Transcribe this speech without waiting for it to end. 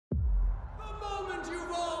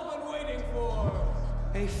you've all been waiting for!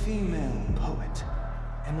 A female poet,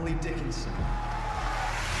 Emily Dickinson.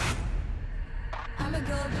 I'm a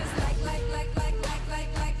girl just like.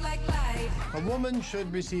 A woman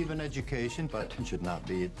should receive an education, but should not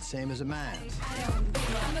be the same as a man.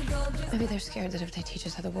 Maybe they're scared that if they teach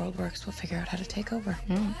us how the world works, we'll figure out how to take over.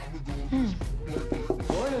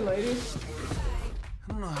 Morning, ladies.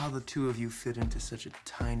 I don't know how the two of you fit into such a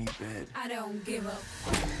tiny bed. I don't give up.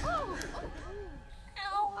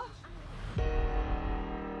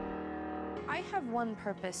 I have one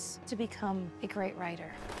purpose, to become a great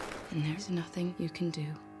writer. And there's nothing you can do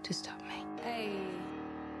to stop me. Hey.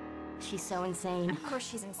 She's so insane. Of course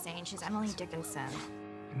she's insane. She's Emily Dickinson.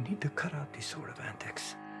 You need to cut out these sort of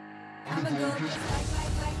antics. I'm a girl just like.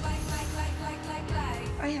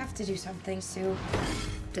 I have to do something, Sue.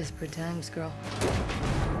 Desperate times, girl.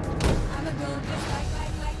 I'm a girl just like.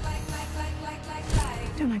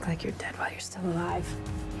 Don't act like you're dead while you're still alive.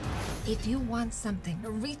 If you want something,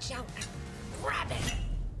 reach out and grab it.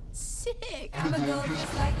 Sick. I'm a girl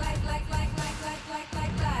just like.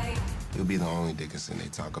 You'll be the only Dickinson they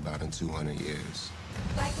talk about in 200 years.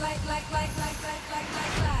 Like. I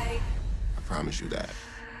promise you that.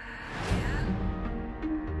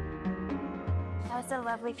 That was a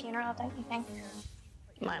lovely funeral, don't you think?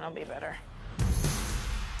 Mine'll be better.